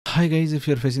Hi guys, if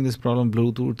you're facing this problem,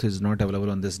 Bluetooth is not available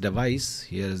on this device,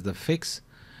 here is the fix.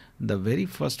 The very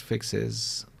first fix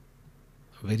is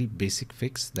a very basic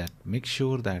fix that make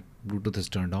sure that Bluetooth is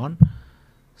turned on.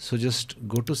 So just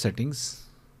go to settings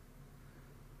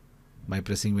by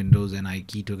pressing Windows and I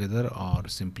key together, or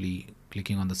simply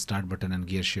clicking on the start button and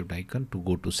gear shaped icon to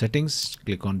go to settings.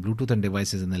 Click on Bluetooth and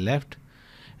devices in the left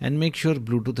and make sure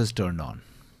Bluetooth is turned on.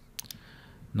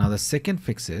 Now the second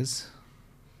fix is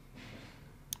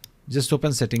just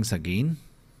open settings again,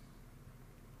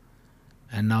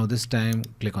 and now this time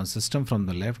click on system from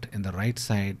the left. In the right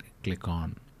side, click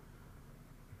on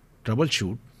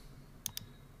troubleshoot.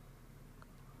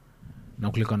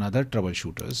 Now click on other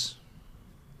troubleshooters,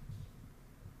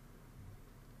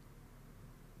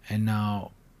 and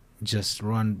now just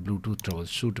run Bluetooth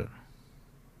troubleshooter.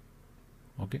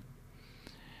 Okay,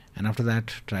 and after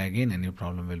that try again and your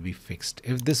problem will be fixed.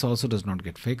 If this also does not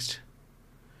get fixed,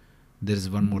 there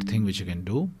is one more thing which you can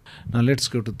do. Now let's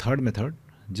go to third method.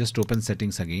 Just open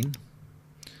settings again,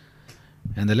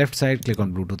 and the left side click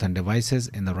on Bluetooth and devices.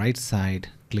 In the right side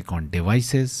click on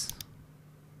devices,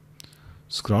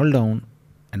 scroll down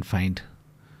and find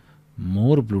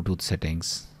more Bluetooth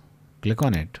settings. Click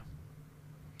on it.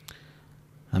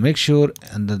 Now make sure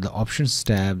under the options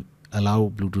tab allow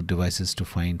Bluetooth devices to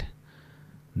find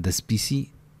this PC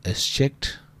is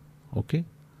checked. Okay,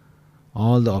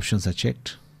 all the options are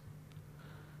checked.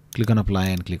 Click on apply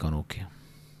and click on OK.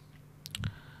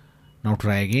 Now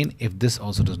try again. If this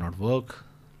also does not work,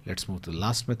 let's move to the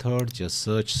last method. Just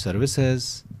search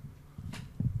services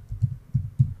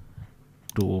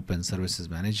to open services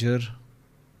manager.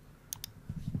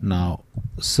 Now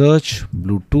search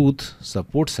Bluetooth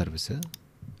support services.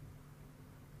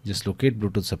 Just locate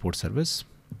Bluetooth support service,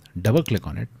 double click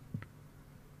on it,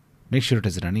 make sure it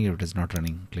is running. If it is not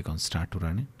running, click on start to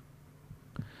run it.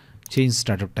 Change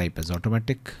startup type as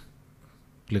automatic,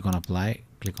 click on apply,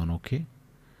 click on OK.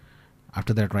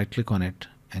 After that right click on it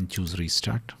and choose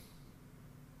restart,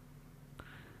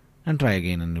 and try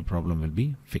again and the problem will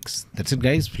be fixed. That's it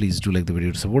guys. Please do like the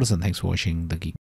video to support us, and thanks for watching The Geek.